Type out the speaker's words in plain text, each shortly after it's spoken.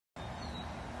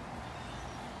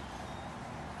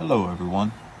Hello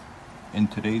everyone. In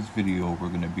today's video we're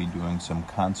going to be doing some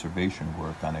conservation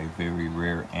work on a very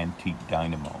rare antique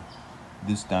dynamo.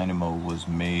 This dynamo was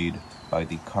made by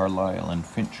the Carlisle and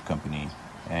Finch company,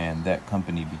 and that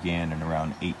company began in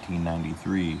around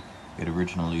 1893. It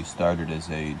originally started as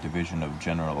a division of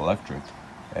General Electric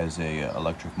as a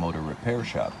electric motor repair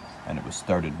shop, and it was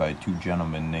started by two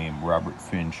gentlemen named Robert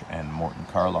Finch and Morton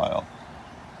Carlisle.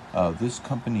 This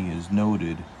company is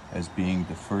noted as being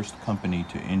the first company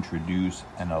to introduce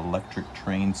an electric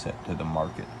train set to the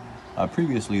market.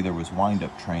 Previously there was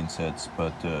wind-up train sets,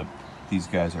 but these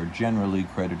guys are generally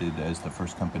credited as the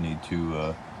first company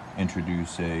to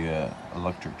introduce a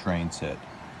electric train set.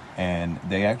 And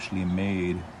they actually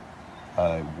made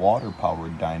a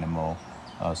water-powered dynamo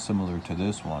similar to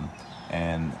this one,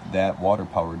 and that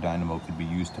water-powered dynamo could be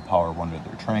used to power one of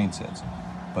their train sets.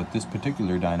 But this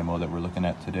particular dynamo that we're looking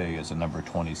at today is a number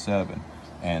 27,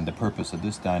 and the purpose of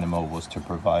this dynamo was to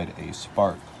provide a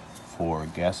spark for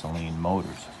gasoline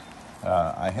motors.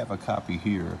 I have a copy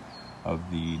here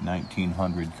of the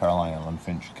 1900 Carlisle and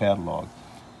Finch catalog,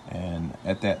 and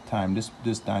at that time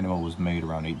this dynamo was made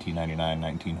around 1899,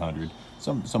 1900,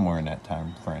 somewhere in that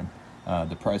time frame.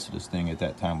 The price of this thing at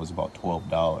that time was about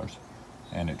 $12,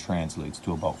 and it translates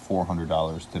to about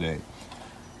 $400 today.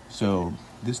 So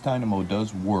this dynamo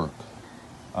does work.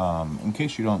 In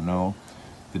case you don't know,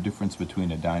 the difference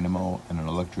between a dynamo and an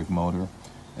electric motor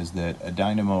is that a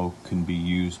dynamo can be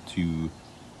used to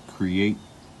create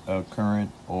a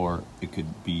current, or it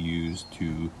could be used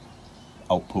to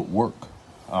output work.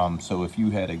 So if you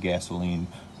had a gasoline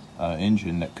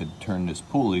engine that could turn this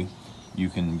pulley, you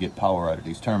can get power out of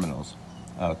these terminals.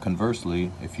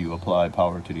 Conversely, if you apply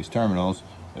power to these terminals,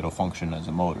 it'll function as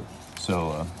a motor.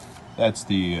 So that's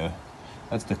the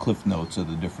cliff notes of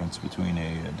the difference between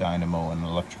a dynamo and an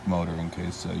electric motor, in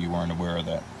case you weren't aware of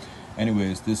that.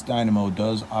 Anyways, this dynamo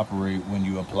does operate when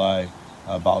you apply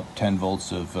about 10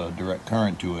 volts of direct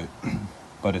current to it,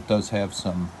 but it does have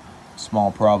some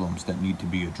small problems that need to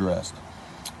be addressed.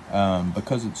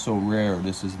 Because it's so rare,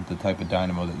 this isn't the type of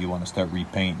dynamo that you want to start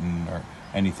repainting or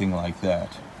anything like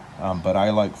that. But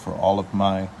I like for all of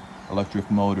my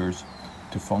electric motors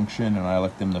to function, and I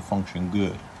like them to function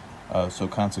good. So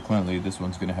consequently, this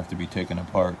one's going to have to be taken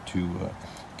apart to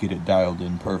get it dialed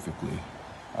in perfectly.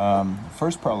 The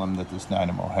first problem that this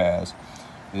dynamo has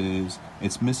is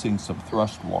it's missing some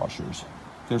thrust washers.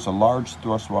 There's a large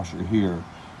thrust washer here.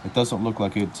 It doesn't look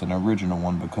like it's an original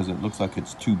one because it looks like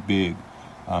it's too big.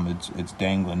 It's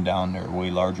dangling down there way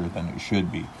larger than it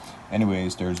should be.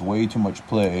 Anyways, there's way too much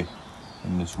play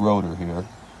in this rotor here,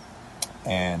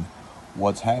 and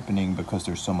what's happening because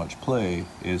there's so much play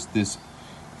is this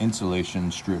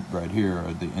insulation strip right here,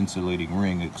 or the insulating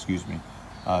ring, excuse me,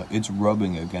 it's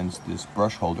rubbing against this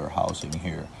brush holder housing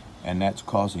here, and that's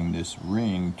causing this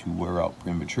ring to wear out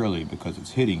prematurely because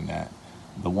it's hitting that.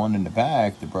 The one in the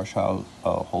back, the brush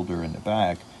holder in the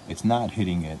back, it's not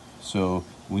hitting it. So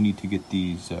we need to get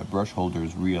these brush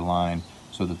holders realigned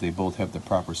so that they both have the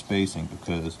proper spacing,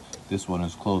 because this one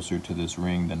is closer to this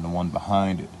ring than the one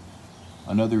behind it.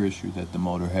 Another issue that the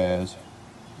motor has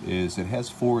is it has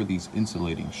 4 of these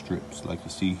insulating strips like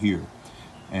you see here,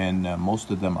 and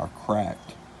most of them are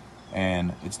cracked,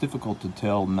 and it's difficult to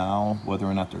tell now whether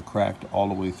or not they're cracked all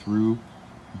the way through,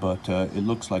 but it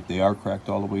looks like they are cracked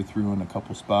all the way through in a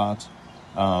couple spots.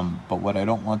 But what I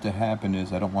don't want to happen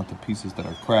is I don't want the pieces that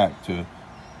are cracked to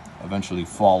eventually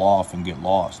fall off and get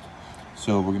lost.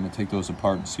 So we're going to take those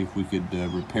apart and see if we could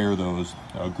repair those,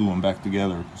 glue them back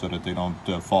together so that they don't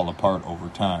fall apart over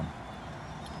time.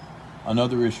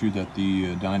 Another issue that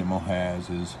the dynamo has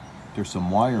is there's some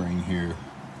wiring here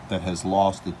that has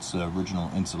lost its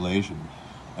original insulation,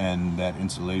 and that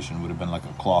insulation would have been like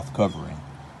a cloth covering.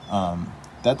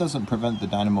 That doesn't prevent the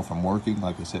dynamo from working.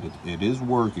 Like I said, it is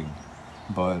working,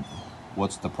 but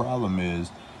what's the problem is,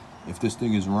 if this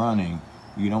thing is running,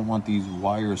 you don't want these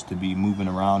wires to be moving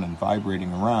around and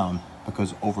vibrating around,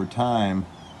 because over time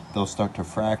they'll start to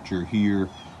fracture here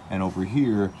and over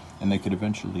here, and they could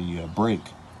eventually break,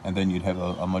 and then you'd have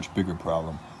a much bigger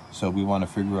problem. So we want to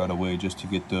figure out a way just to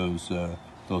get those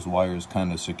wires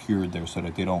kind of secured there so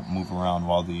that they don't move around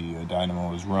while the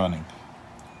dynamo is running.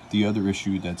 The other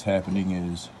issue that's happening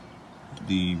is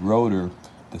the rotor,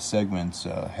 the segments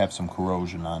have some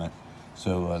corrosion on it,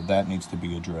 so that needs to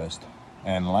be addressed.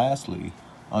 And lastly,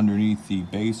 underneath the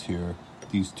base here,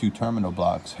 these 2 terminal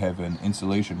blocks have an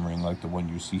insulation ring like the one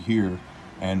you see here,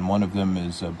 and one of them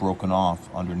is broken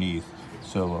off underneath.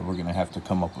 So we're going to have to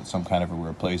come up with some kind of a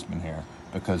replacement here,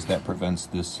 because that prevents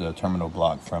this terminal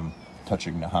block from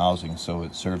touching the housing, so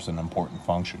it serves an important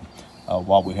function.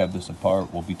 While we have this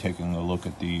apart, we'll be taking a look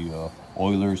at the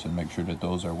oilers and make sure that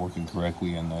those are working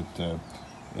correctly and that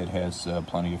it has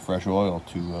plenty of fresh oil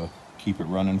to keep it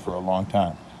running for a long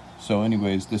time. So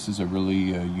anyways, this is a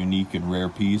really unique and rare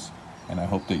piece, and I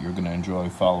hope that you're going to enjoy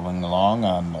following along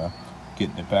on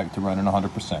getting it back to running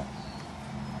 100%.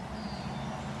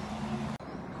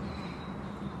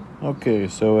 Okay,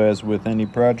 so as with any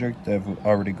project, I've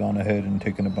already gone ahead and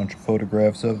taken a bunch of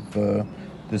photographs of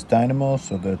this dynamo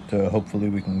so that hopefully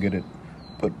we can get it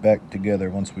put back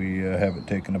together once we have it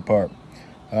taken apart.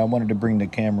 I wanted to bring the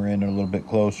camera in a little bit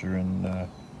closer and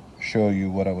show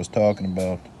you what I was talking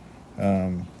about.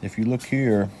 If you look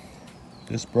here,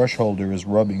 this brush holder is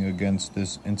rubbing against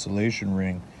this insulation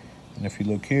ring, and if you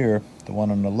look here, the one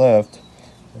on the left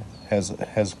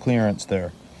has clearance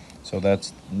there. So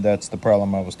that's the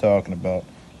problem I was talking about,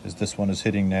 is this one is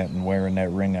hitting that and wearing that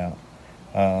ring out.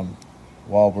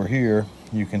 While we're here,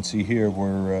 you can see here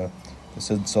where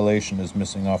this insulation is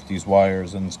missing off these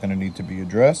wires, and it's going to need to be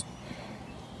addressed.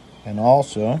 And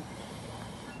also,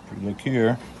 if you look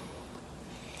here,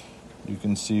 you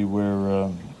can see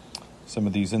where some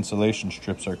of these insulation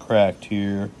strips are cracked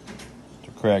here,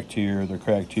 they're cracked here, they're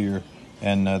cracked here,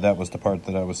 and that was the part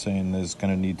that I was saying is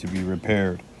going to need to be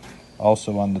repaired.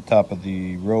 Also on the top of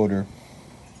the rotor,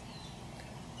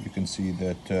 you can see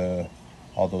that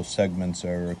all those segments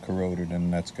are corroded,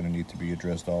 and that's going to need to be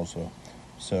addressed also.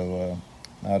 So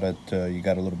now that you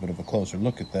got a little bit of a closer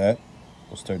look at that,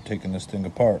 we'll start taking this thing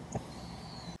apart.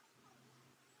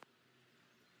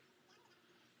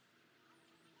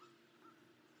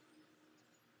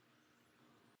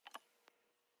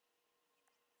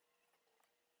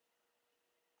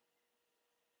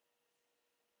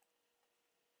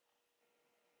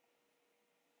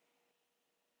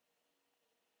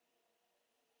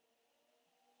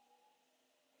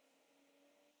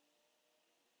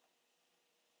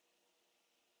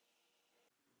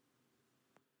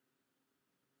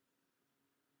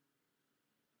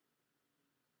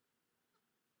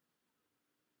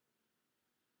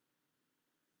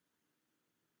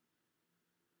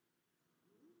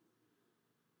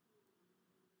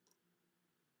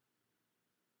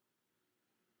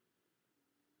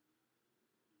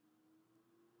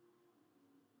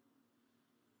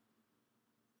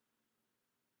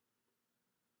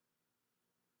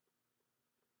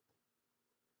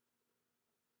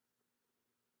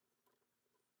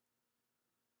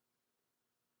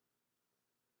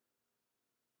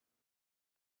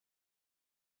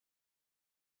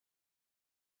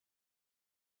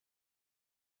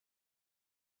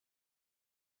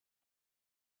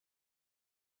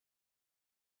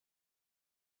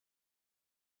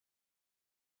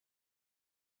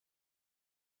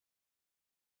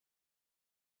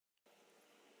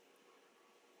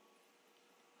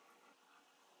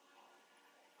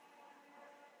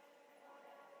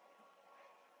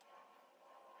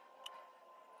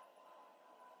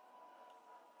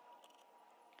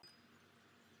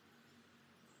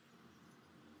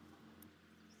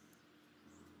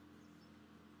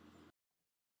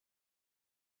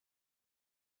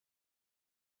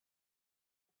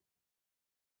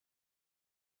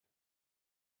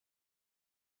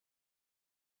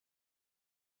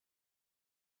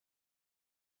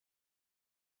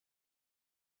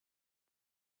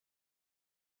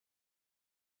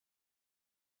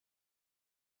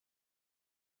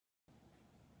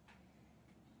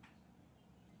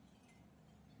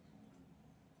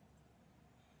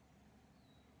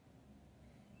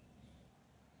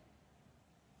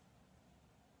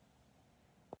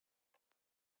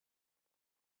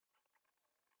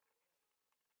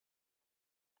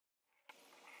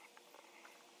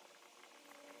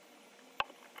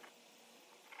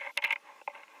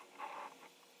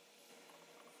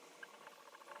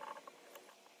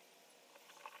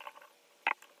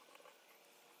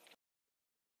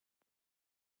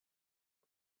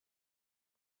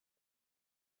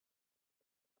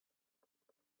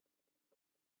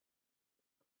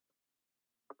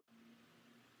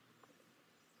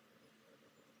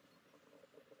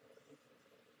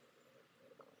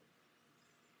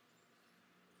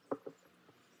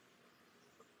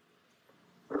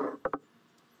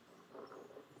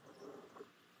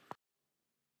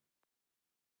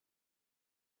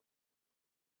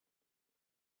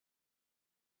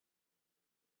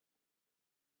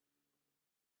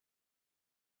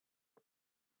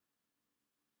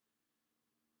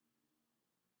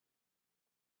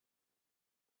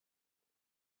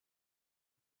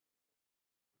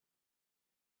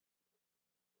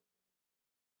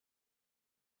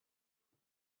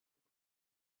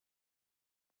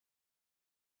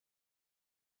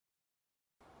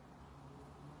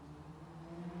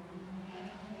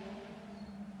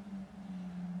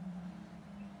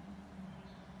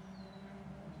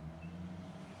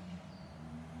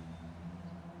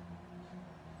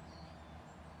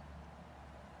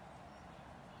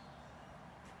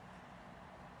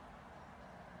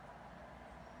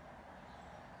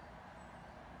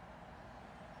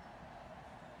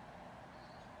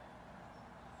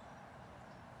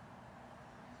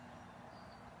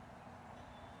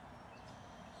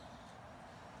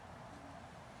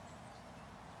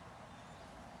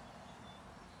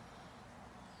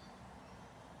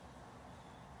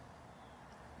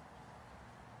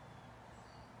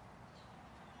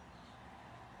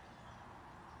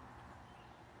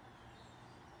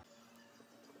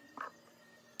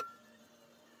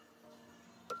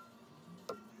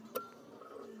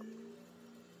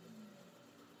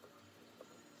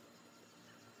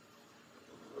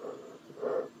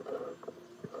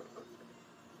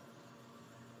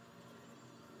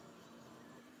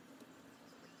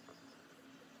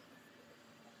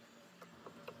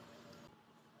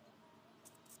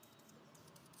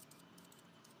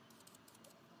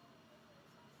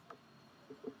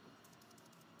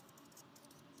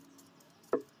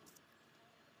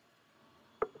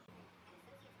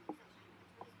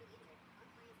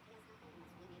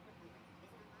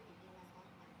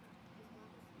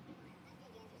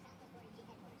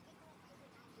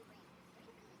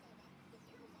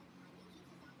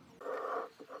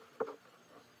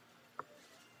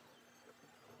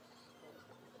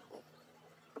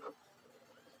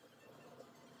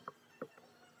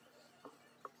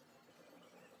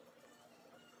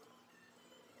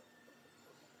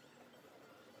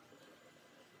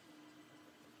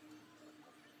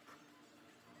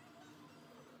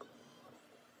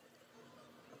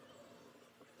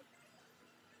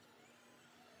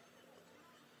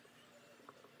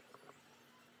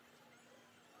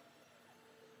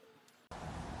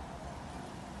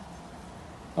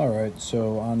 Alright,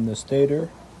 so on the stator,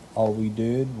 all we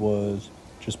did was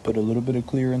just put a little bit of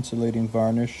clear insulating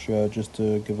varnish just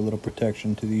to give a little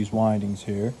protection to these windings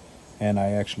here. And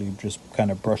I actually just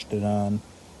kind of brushed it on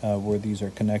where these are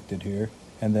connected here.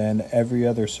 And then every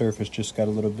other surface just got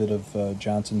a little bit of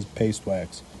Johnson's paste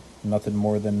wax, nothing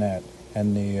more than that.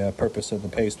 And the purpose of the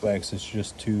paste wax is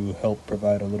just to help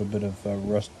provide a little bit of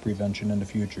rust prevention in the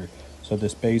future. So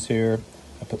this base here,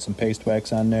 I put some paste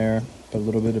wax on there, put a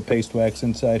little bit of paste wax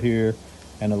inside here,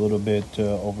 and a little bit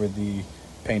over the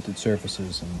painted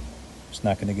surfaces, and it's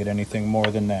not going to get anything more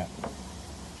than that.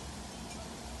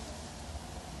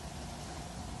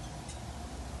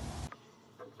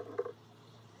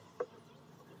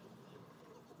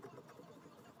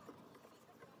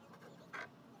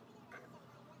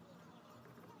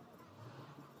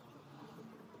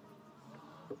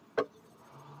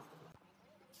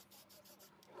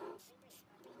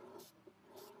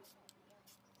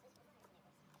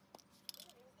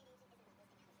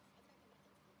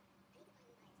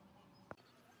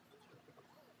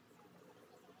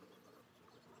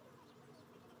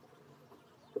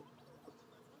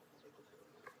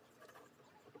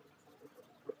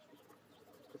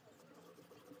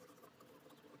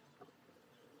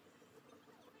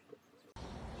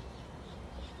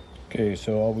 Okay,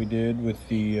 so all we did with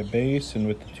the base and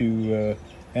with the two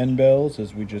end bells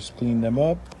is we just cleaned them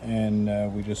up,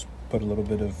 and we just put a little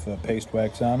bit of paste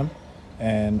wax on them.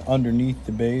 And underneath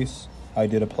the base, I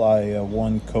did apply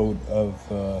one coat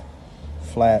of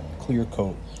flat clear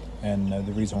coat. And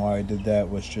the reason why I did that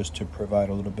was just to provide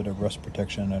a little bit of rust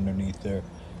protection underneath there.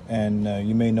 And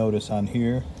you may notice on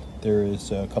here, there is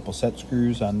a couple set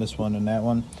screws on this one and that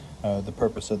one. The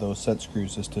purpose of those set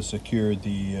screws is to secure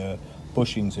the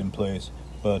bushings in place,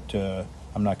 but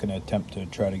I'm not going to attempt to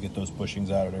try to get those bushings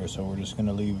out of there, so we're just going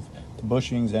to leave the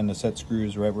bushings and the set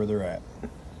screws right where they're at.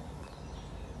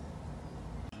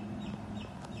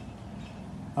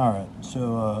 Alright,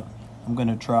 so I'm going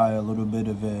to try a little bit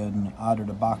of an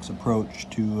out-of-the-box approach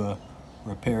to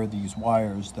repair these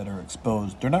wires that are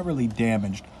exposed. They're not really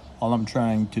damaged. All I'm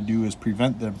trying to do is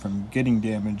prevent them from getting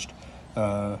damaged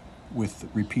with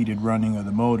repeated running of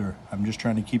the motor. I'm just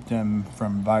trying to keep them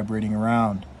from vibrating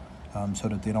around so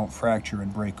that they don't fracture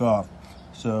and break off.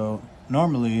 So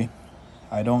normally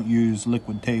I don't use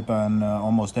liquid tape on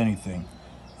almost anything,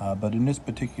 but in this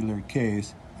particular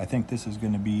case I think this is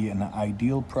going to be an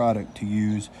ideal product to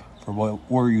use for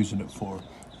what we're using it for.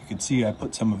 You can see I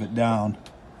put some of it down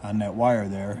on that wire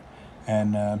there,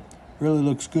 and really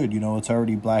looks good. You know, it's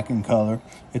already black in color.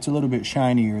 It's a little bit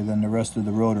shinier than the rest of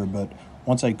the rotor, but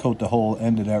once I coat the whole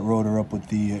end of that rotor up with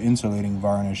the insulating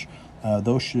varnish,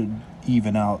 those should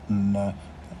even out, and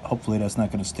hopefully that's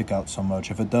not going to stick out so much.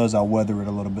 If it does, I'll weather it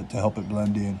a little bit to help it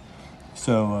blend in.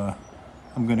 So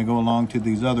I'm going to go along to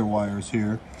these other wires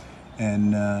here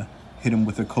and hit them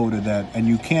with a coat of that. And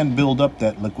you can build up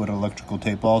that liquid electrical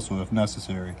tape also if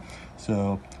necessary.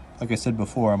 So like I said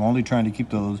before, I'm only trying to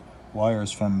keep those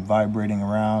wires from vibrating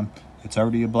around. It's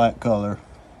already a black color,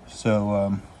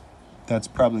 so that's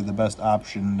probably the best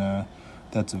option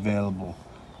that's available,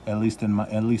 at least in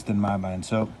my mind.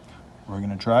 So we're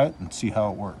gonna try it and see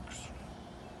how it works.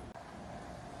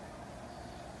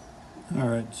 All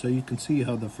right, so you can see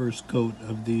how the first coat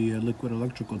of the liquid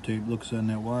electrical tape looks on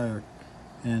that wire,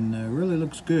 and really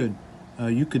looks good.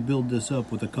 You could build this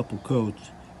up with a couple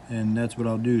coats, and that's what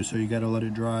I'll do. So you got to let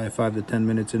it dry 5 to 10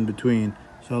 minutes in between.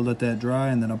 So I'll let that dry,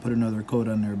 and then I'll put another coat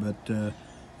on there. But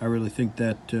I really think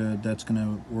that that's going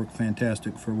to work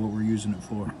fantastic for what we're using it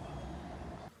for.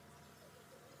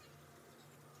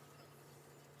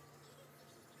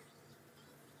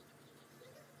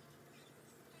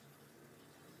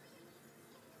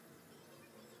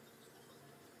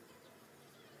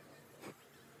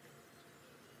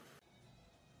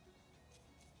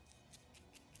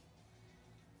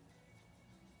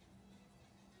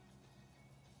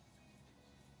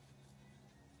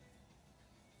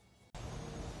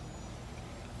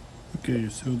 Okay,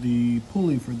 so the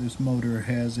pulley for this motor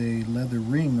has a leather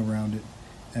ring around it,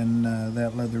 and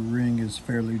that leather ring is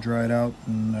fairly dried out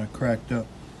and cracked up.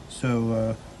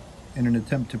 So in an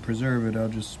attempt to preserve it, I'll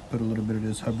just put a little bit of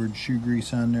this Hubbard shoe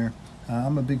grease on there.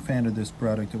 I'm a big fan of this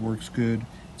product. It works good.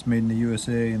 It's made in the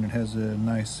USA, and it has a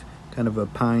nice kind of a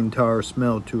pine tar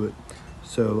smell to it.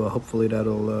 So hopefully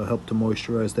that'll help to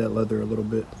moisturize that leather a little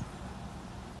bit.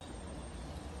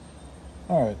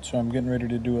 Alright, so I'm getting ready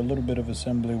to do a little bit of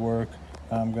assembly work.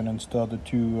 I'm going to install the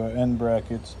two end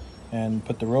brackets and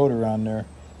put the rotor on there.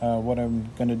 What I'm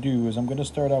going to do is I'm going to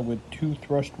start out with 2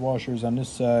 thrust washers on this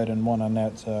side and 1 on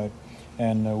that side.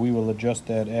 And we will adjust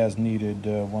that as needed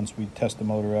once we test the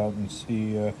motor out and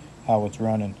see how it's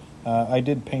running. I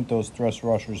did paint those thrust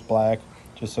washers black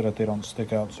just so that they don't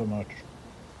stick out so much.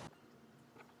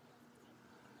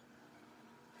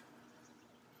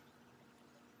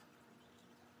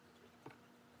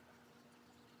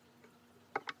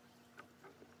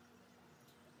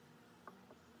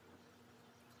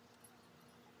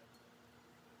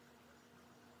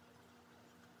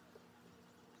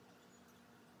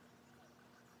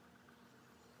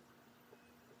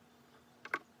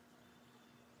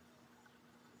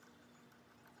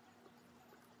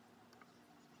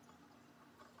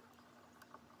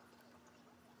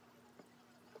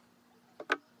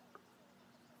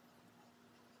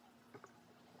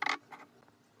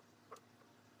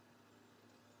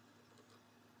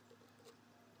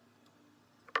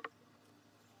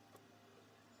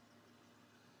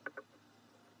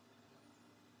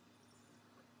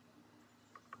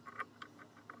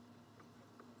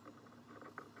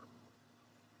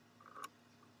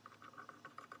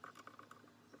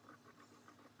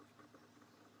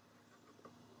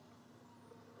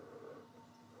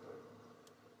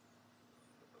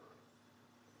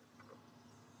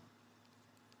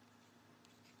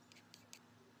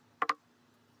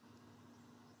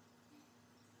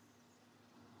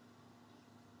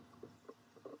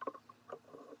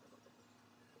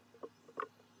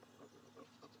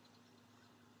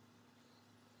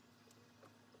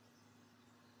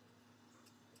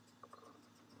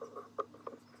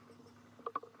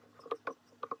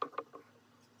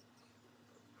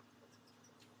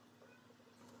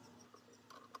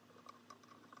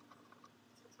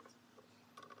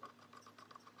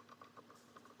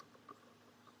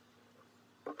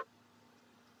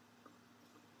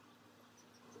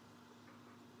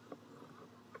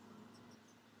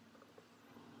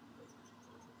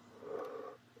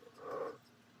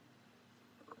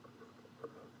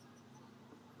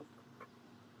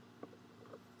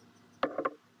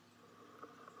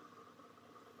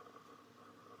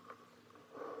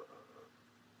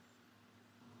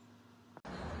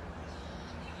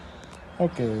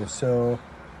 Okay, so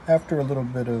after a little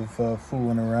bit of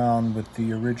fooling around with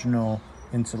the original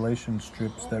insulation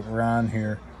strips that were on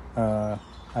here,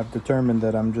 I've determined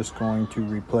that I'm just going to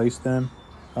replace them.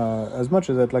 As much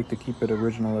as I'd like to keep it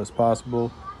original as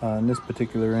possible, in this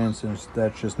particular instance,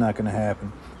 that's just not going to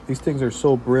happen. These things are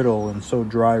so brittle and so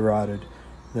dry rotted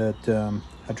that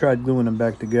I tried gluing them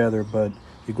back together, but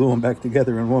you glue them back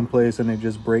together in one place and they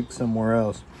just break somewhere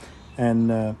else.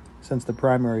 And since the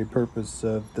primary purpose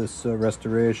of this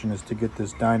restoration is to get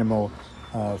this dynamo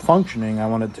functioning, I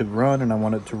want it to run and I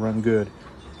want it to run good.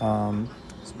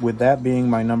 With that being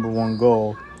my number one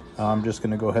goal, I'm just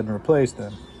going to go ahead and replace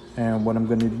them. And what I'm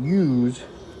going to use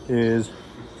is,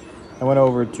 I went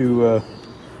over to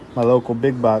my local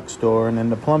big box store, and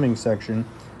in the plumbing section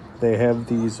they have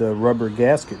these rubber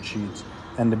gasket sheets.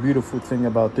 And the beautiful thing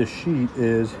about this sheet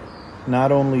is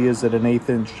not only is it an 1/8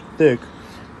 inch thick,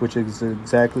 which is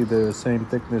exactly the same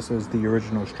thickness as the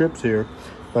original strips here,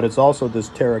 but it's also this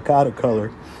terracotta color,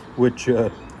 which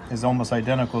is almost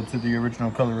identical to the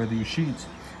original color of these sheets.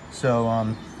 So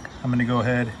I'm going to go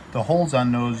ahead. The holes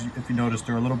on those, if you notice,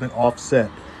 they're a little bit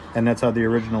offset, and that's how the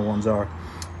original ones are.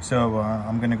 So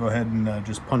I'm going to go ahead and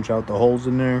just punch out the holes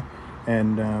in there,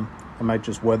 and I might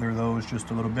just weather those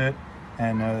just a little bit,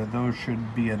 and those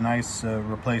should be a nice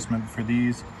replacement for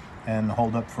these and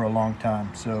hold up for a long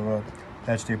time. So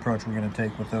that's the approach we're going to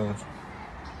take with those.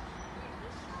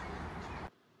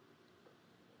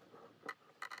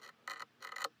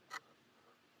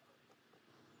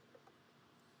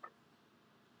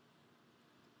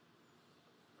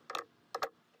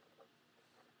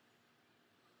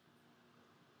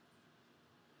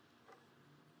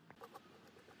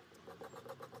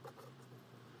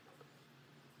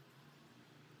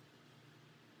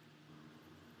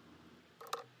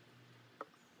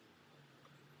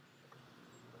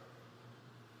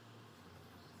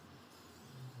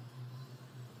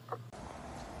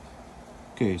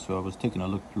 Okay, so I was taking a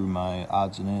look through my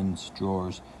odds and ends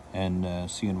drawers and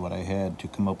seeing what I had to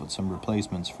come up with some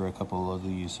replacements for a couple of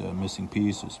these missing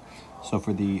pieces. So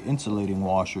for the insulating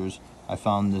washers, I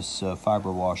found this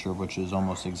fiber washer, which is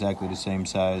almost exactly the same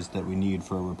size that we need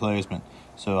for a replacement.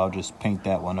 So I'll just paint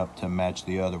that one up to match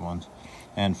the other ones.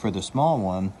 And for the small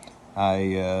one,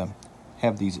 I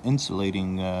have these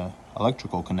insulating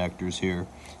electrical connectors here,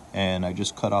 and I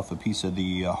just cut off a piece of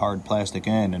the hard plastic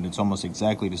end, and it's almost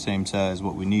exactly the same size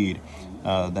what we need.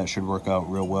 That should work out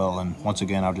real well, and once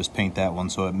again I'll just paint that one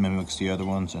so it mimics the other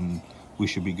ones, and we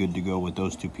should be good to go with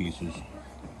those two pieces.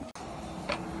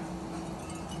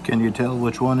 Can you tell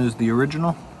which one is the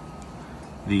original?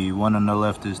 The one on the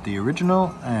left is the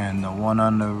original, and the one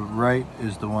on the right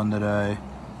is the one that I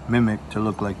mimicked to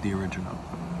look like the original.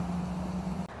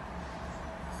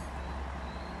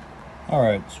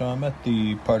 Alright, so I'm at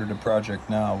the part of the project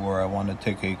now where I want to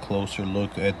take a closer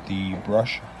look at the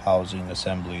brush housing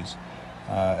assemblies.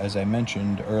 As I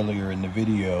mentioned earlier in the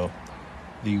video,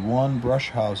 the one brush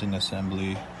housing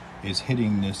assembly is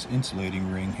hitting this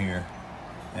insulating ring here,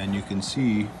 and you can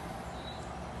see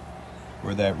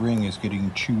where that ring is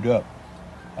getting chewed up.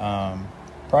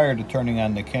 Prior to turning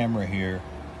on the camera here,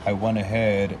 I went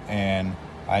ahead and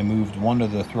I moved one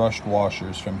of the thrust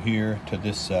washers from here to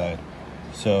this side.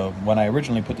 So when I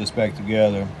originally put this back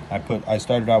together, I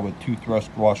started out with 2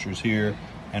 thrust washers here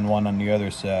and one on the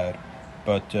other side.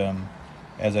 But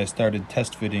as I started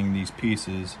test fitting these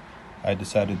pieces, I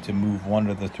decided to move one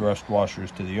of the thrust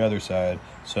washers to the other side.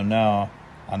 So now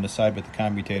on the side with the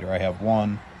commutator I have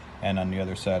 1, and on the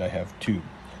other side I have 2.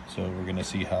 So we're going to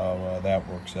see how that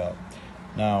works out.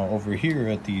 Now over here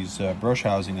at these brush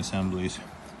housing assemblies,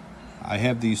 I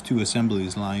have these 2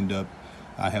 assemblies lined up.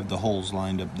 I have the holes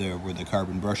lined up there where the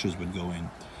carbon brushes would go in,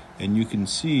 and you can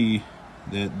see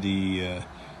that the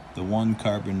one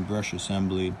carbon brush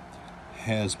assembly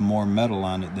has more metal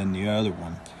on it than the other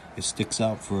one. It sticks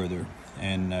out further,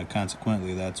 and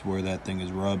consequently that's where that thing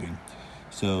is rubbing.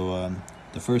 So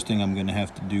the first thing I'm going to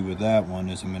have to do with that one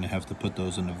is I'm going to have to put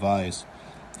those in a vise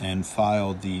and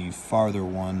file the farther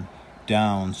one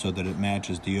down so that it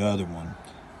matches the other one.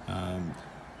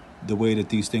 The way that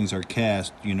these things are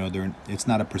cast, you know, it's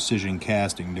not a precision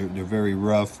casting. They're very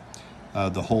rough.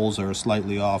 The holes are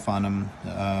slightly off on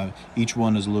them. Each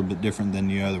one is a little bit different than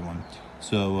the other one.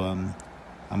 So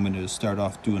I'm going to start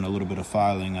off doing a little bit of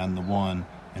filing on the one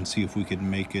and see if we can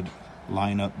make it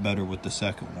line up better with the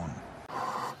second one.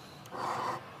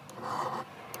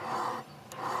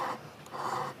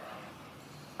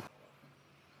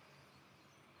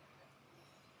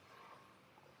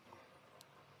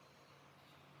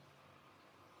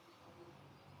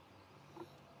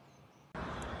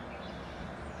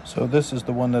 So this is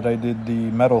the one that I did the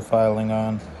metal filing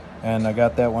on, and I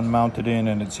got that one mounted in,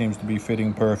 and it seems to be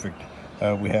fitting perfect.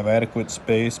 We have adequate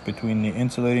space between the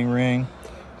insulating ring,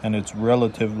 and it's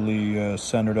relatively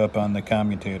centered up on the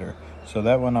commutator. So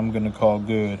that one I'm going to call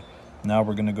good. Now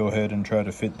we're going to go ahead and try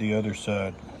to fit the other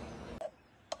side.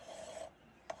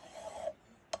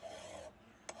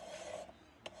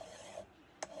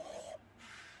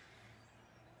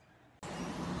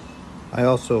 I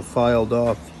also filed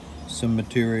off some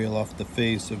material off the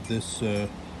face of this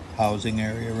housing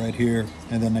area right here,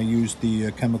 and then I used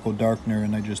the chemical darkener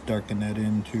and I just darkened that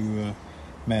in to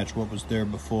match what was there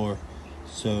before.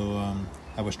 So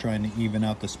I was trying to even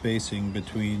out the spacing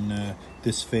between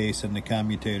this face and the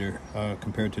commutator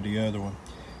compared to the other one.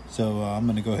 So I'm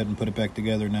going to go ahead and put it back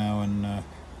together now and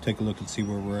take a look and see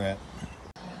where we're at.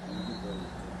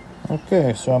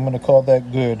 Okay, so I'm going to call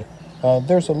that good.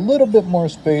 There's a little bit more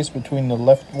space between the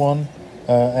left one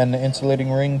and the insulating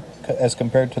ring as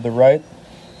compared to the right,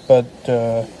 but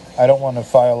I don't want to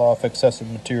file off excessive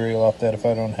material off that if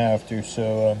I don't have to,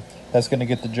 so that's going to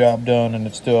get the job done, and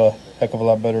it's still a heck of a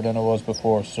lot better than it was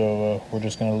before, so we're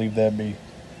just going to leave that be.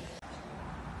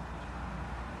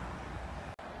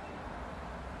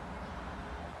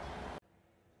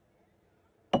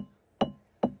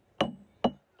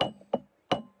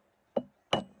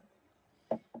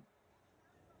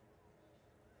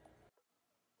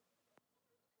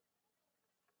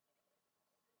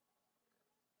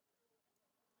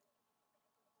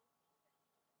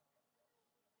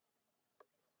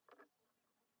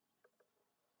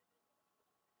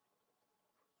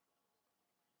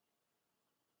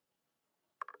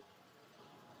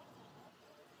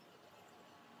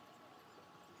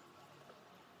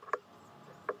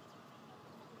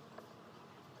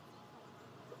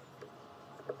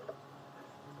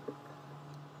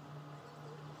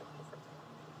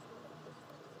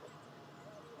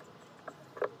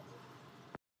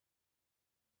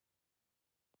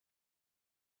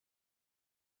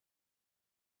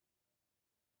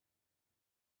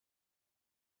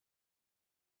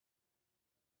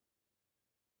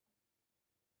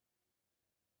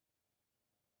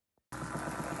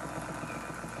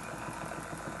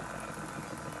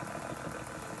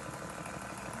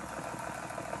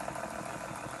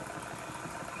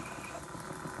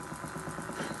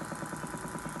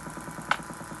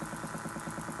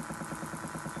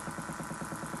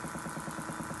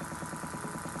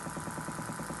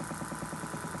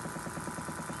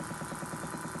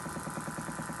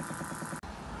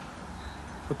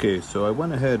 Okay, so I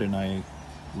went ahead and I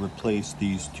replaced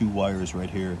these 2 wires right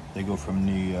here. They go from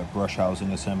the brush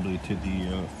housing assembly to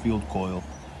the field coil.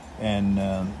 And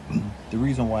the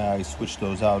reason why I switched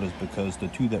those out is because the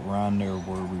 2 that were on there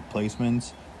were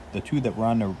replacements, the two that were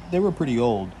on there, they were pretty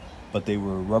old, but they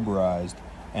were rubberized,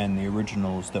 and the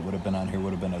originals that would have been on here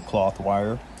would have been a cloth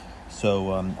wire.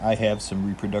 So I have some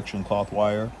reproduction cloth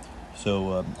wire,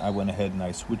 so I went ahead and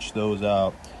I switched those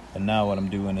out, and now what I'm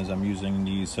doing is I'm using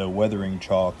these weathering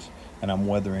chalks, and I'm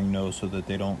weathering those so that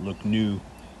they don't look new.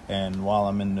 And while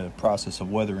I'm in the process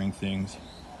of weathering things,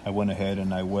 I went ahead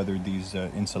and I weathered these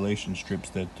insulation strips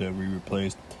that we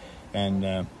replaced,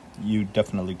 and you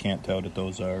definitely can't tell that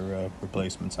those are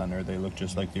replacements on there. They look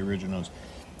just like the originals.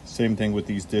 Same thing with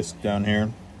these discs down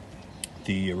here,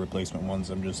 the replacement ones.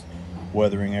 I'm just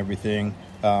weathering everything.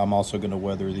 I'm also going to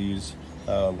weather these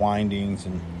windings,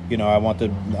 and you know, I want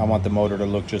the motor to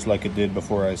look just like it did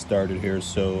before I started here.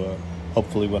 So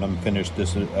hopefully when I'm finished,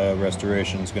 this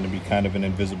restoration is going to be kind of an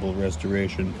invisible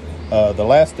restoration. The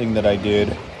last thing that I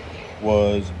did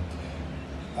was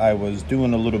I was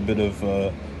doing a little bit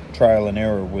of trial and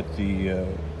error with the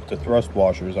thrust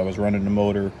washers. I was running the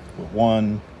motor with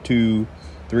 1, 2,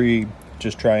 3,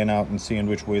 just trying out and seeing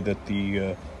which way that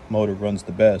the motor runs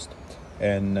the best.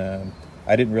 And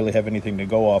I didn't really have anything to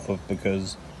go off of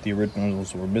because the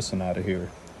originals were missing out of here.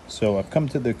 So I've come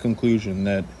to the conclusion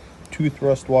that 2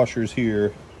 thrust washers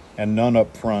here and none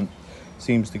up front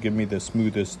seems to give me the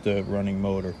smoothest running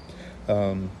motor.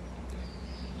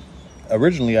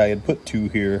 Originally I had put 2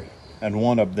 here and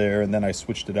 1 up there, and then I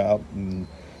switched it out, and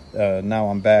now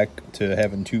I'm back to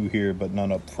having 2 here but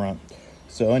none up front.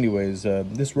 So anyways,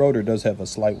 this rotor does have a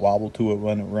slight wobble to it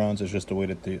when it runs. It's just the way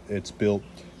that it's built.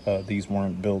 These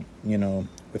weren't built, you know,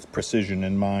 with precision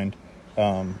in mind,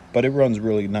 but it runs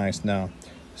really nice now.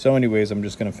 So anyways, I'm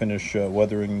just going to finish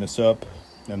weathering this up,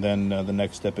 and then the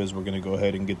next step is we're going to go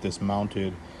ahead and get this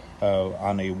mounted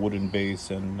on a wooden base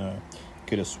and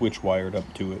get a switch wired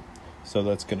up to it. So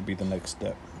that's going to be the next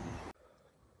step.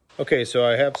 Okay, so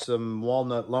I have some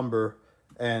walnut lumber,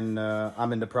 and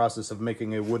I'm in the process of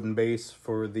making a wooden base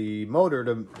for the motor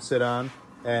to sit on.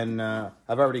 And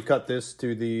I've already cut this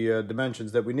to the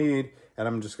dimensions that we need, and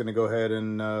I'm just going to go ahead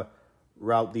and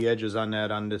route the edges on that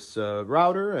on this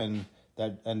router, and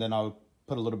then I'll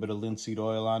put a little bit of linseed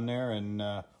oil on there, and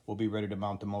we'll be ready to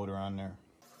mount the motor on there.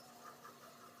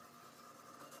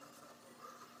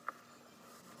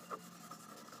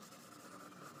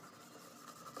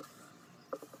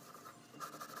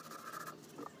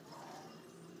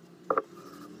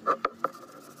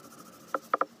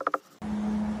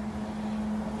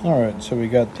 Alright, so we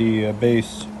got the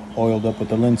base oiled up with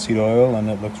the linseed oil, and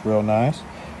it looks real nice.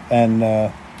 And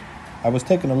I was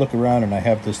taking a look around, and I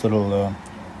have this little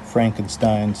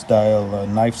Frankenstein style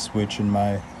knife switch in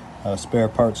my spare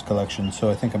parts collection, so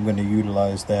I think I'm going to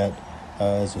utilize that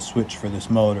as a switch for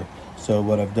this motor. So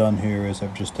what I've done here is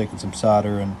I've just taken some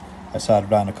solder, and I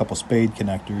soldered on a couple spade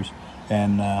connectors,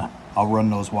 and I'll run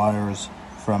those wires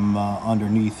from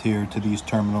underneath here to these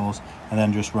terminals, and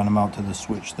then just run them out to the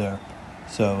switch there.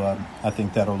 So I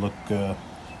think that'll look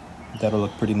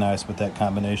pretty nice with that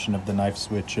combination of the knife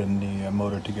switch and the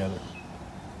motor together.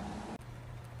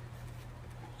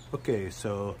 Okay,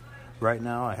 so right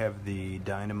now I have the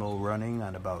Dynamo running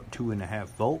on about 2.5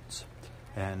 volts,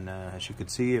 and as you can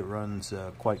see, it runs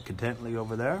quite contently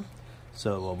over there.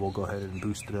 So we'll go ahead and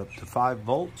boost it up to 5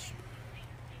 volts.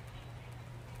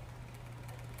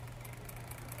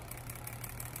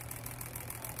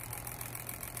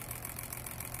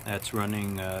 That's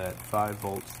running at 5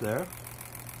 volts there.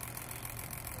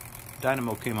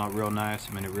 Dynamo came out real nice.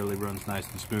 I mean, it really runs nice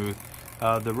and smooth.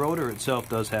 The rotor itself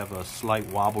does have a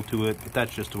slight wobble to it, but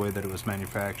that's just the way that it was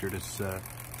manufactured. It's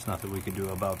nothing we can do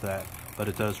about that. But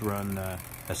it does run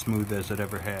as smooth as it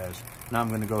ever has. Now I'm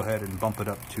going to go ahead and bump it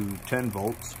up to 10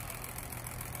 volts.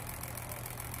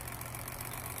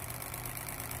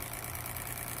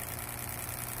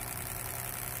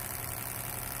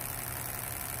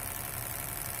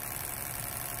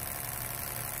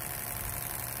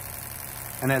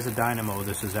 And as a dynamo,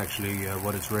 this is actually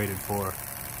what it's rated for,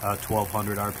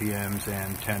 1200 RPMs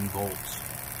and 10 volts.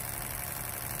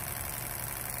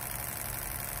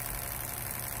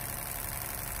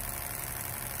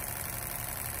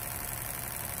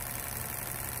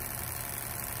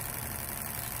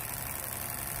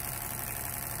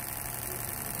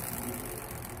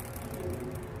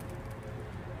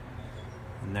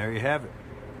 And there you have it,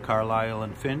 Carlisle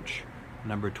and Finch,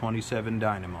 number 27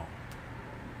 Dynamo.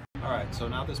 Alright, so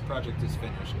now this project is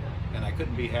finished, and I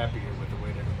couldn't be happier with the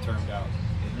way that it turned out.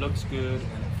 It looks good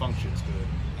and it functions good,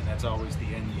 and that's always the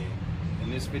end game. In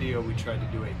this video we tried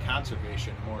to do a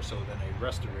conservation more so than a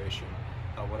restoration,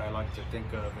 what I like to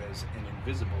think of as an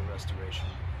invisible restoration.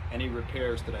 Any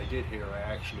repairs that I did here, I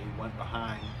actually went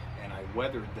behind and I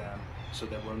weathered them so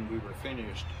that when we were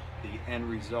finished the end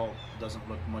result doesn't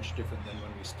look much different than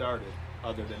when we started,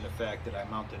 other than the fact that I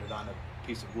mounted it on a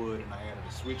piece of wood and I added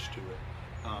a switch to it.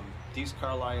 These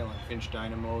Carlisle and Finch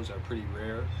dynamos are pretty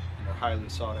rare and they're highly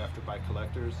sought after by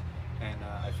collectors, and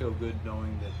I feel good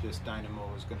knowing that this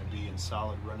dynamo is going to be in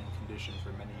solid running condition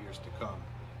for many years to come.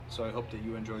 So I hope that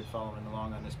you enjoyed following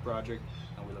along on this project,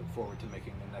 and we look forward to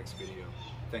making the next video.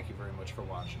 Thank you very much for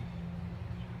watching.